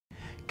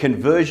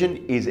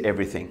Conversion is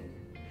everything.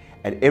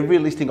 At every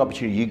listing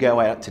opportunity you go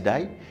out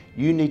today,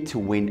 you need to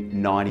win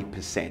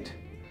 90%.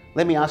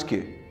 Let me ask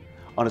you,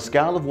 on a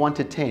scale of 1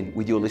 to 10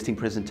 with your listing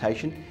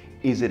presentation,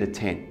 is it a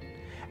 10?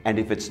 And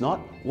if it's not,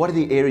 what are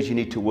the areas you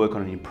need to work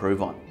on and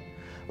improve on?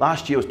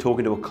 Last year I was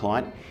talking to a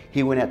client,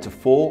 he went out to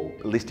 4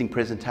 listing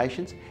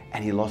presentations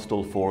and he lost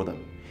all 4 of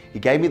them. He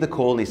gave me the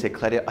call and he said,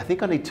 Claudio, I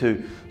think I need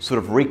to sort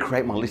of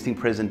recreate my listing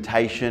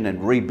presentation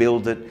and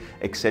rebuild it,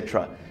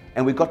 etc.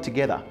 And we got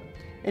together.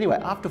 Anyway,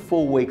 after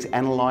 4 weeks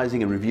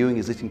analysing and reviewing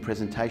his listing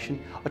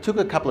presentation, I took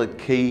a couple of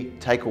key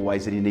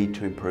takeaways that he needed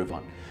to improve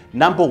on.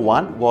 Number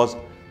 1 was,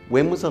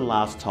 when was the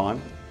last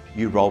time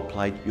you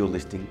role-played your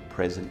listing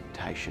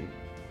presentation?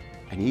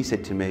 And he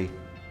said to me,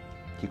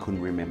 he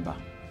couldn't remember.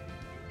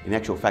 In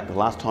actual fact, the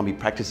last time he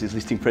practiced his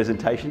listing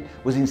presentation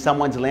was in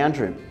someone's lounge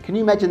room. Can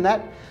you imagine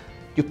that?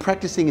 You're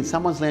practicing in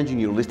someone's lounge room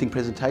your listing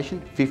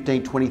presentation,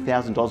 $15,000,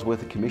 $20,000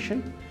 worth of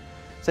commission.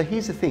 So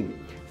here's the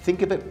thing,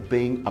 think of it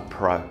being a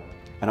pro.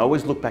 And I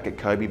always look back at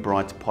Kobe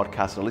Bryant's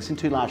podcast that I listened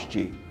to last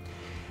year.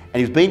 And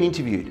he was being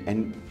interviewed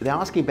and they're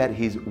asking about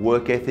his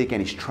work ethic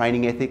and his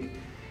training ethic.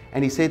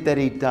 And he said that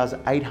he does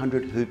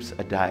 800 hoops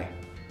a day.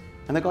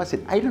 And the guy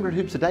said, 800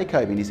 hoops a day,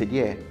 Kobe? And he said,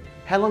 yeah.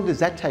 How long does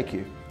that take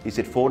you? He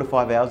said, 4 to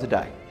 5 hours a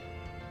day.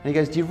 And he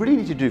goes, do you really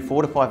need to do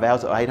 4 to 5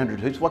 hours of 800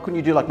 hoops? Why couldn't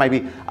you do like maybe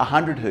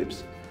 100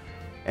 hoops?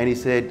 And he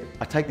said,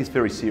 I take this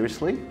very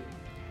seriously.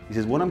 He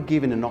says, when I'm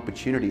given an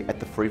opportunity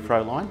at the free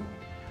throw line,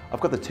 I've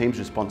got the team's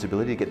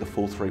responsibility to get the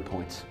full 3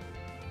 points.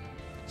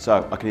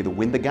 So I can either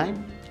win the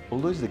game or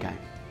lose the game.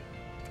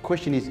 The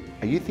question is,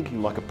 are you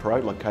thinking like a pro,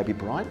 like Kobe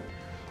Bryant?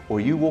 Or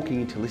are you walking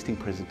into listing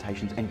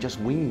presentations and just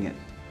winging it?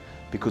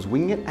 Because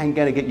winging it ain't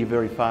gonna get you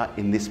very far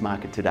in this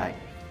market today.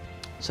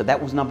 So that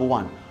was number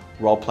 1,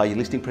 role play your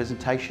listing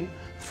presentation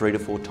 3 to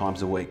 4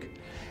 times a week.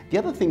 The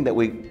other thing that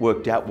we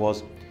worked out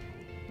was,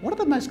 what are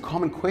the most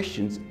common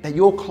questions that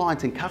your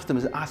clients and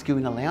customers ask you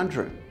in a lounge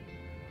room?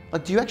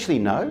 Like, do you actually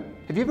know?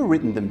 Have you ever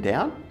written them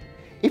down?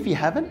 If you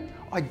haven't,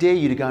 I dare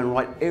you to go and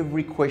write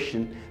every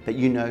question that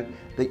you know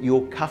that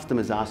your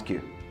customers ask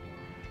you.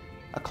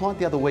 A client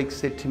the other week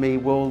said to me,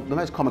 well, the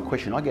most common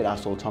question I get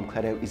asked all the time,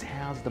 Claudio, is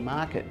how's the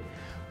market?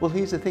 Well,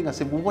 here's the thing. I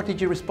said, well, what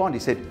did you respond? He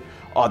said,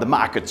 oh, the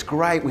market's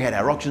great. We had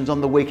our auctions on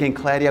the weekend,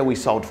 Claudio. We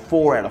sold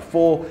 4 out of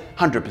 4,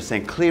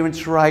 100%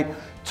 clearance rate.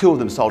 2 of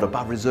them sold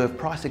above reserve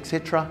price,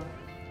 etc.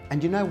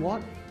 And you know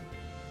what?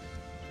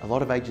 A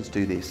lot of agents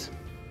do this.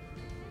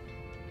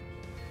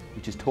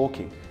 Which is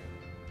talking.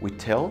 We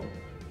tell,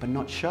 but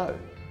not show.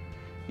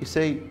 You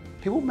see,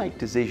 people make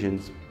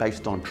decisions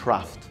based on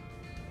trust.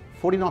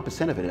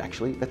 49% of it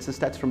actually, that's the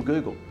stats from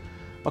Google.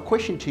 My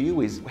question to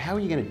you is, how are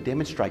you going to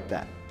demonstrate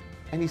that?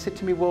 And he said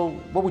to me, well,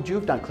 what would you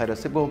have done, Claudio? I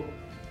said, well,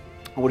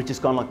 I would have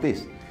just gone like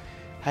this.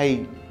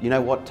 Hey, you know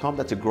what, Tom,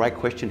 that's a great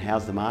question,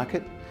 how's the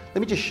market?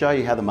 Let me just show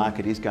you how the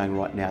market is going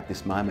right now at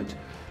this moment.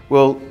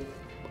 Well,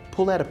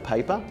 pull out a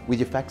paper with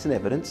your facts and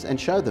evidence and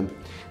show them.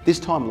 This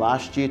time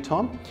last year,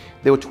 Tom,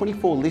 there were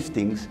 24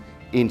 listings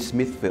in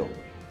Smithville,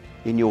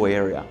 in your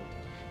area.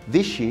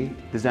 This year,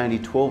 there's only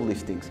 12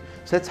 listings.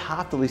 So that's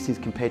half the listings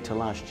compared to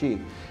last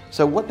year.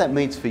 So what that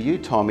means for you,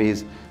 Tom,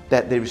 is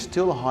that there is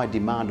still a high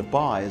demand of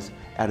buyers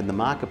out in the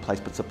marketplace,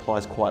 but supply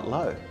is quite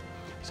low.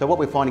 So what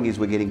we're finding is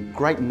we're getting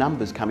great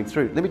numbers coming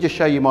through. Let me just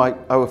show you my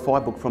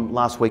OFI book from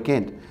last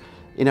weekend.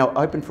 In our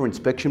open for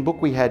inspection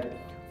book, we had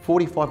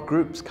 45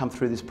 groups come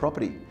through this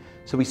property.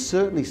 So we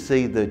certainly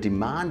see the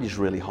demand is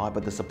really high,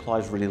 but the supply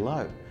is really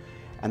low.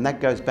 And that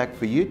goes back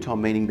for you,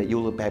 Tom, meaning that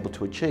you'll be able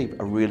to achieve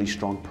a really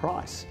strong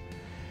price.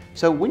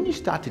 So when you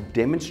start to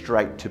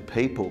demonstrate to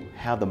people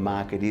how the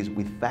market is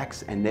with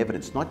facts and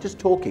evidence, not just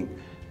talking,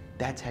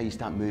 that's how you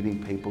start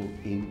moving people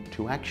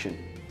into action.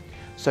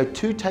 So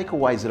 2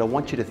 takeaways that I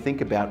want you to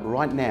think about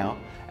right now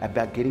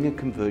about getting a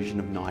conversion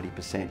of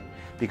 90%.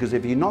 Because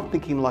if you're not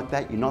thinking like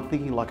that, you're not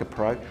thinking like a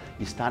pro,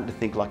 you're starting to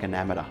think like an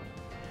amateur.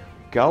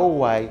 Go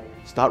away,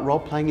 start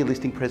role-playing your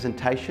listing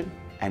presentation,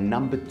 and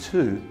number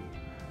 2,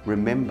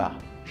 remember,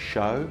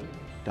 show,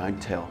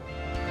 don't tell.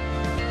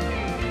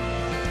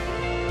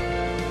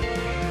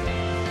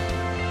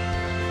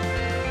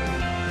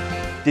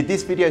 Did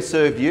this video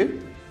serve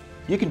you?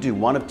 You can do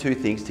one of 2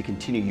 things to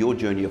continue your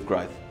journey of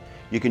growth.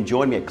 You can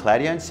join me at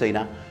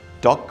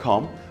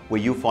claudioencina.com, where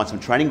you'll find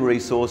some training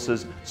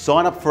resources,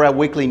 sign up for our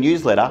weekly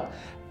newsletter,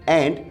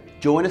 and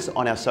join us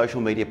on our social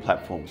media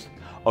platforms.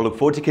 I look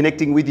forward to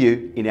connecting with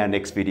you in our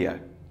next video.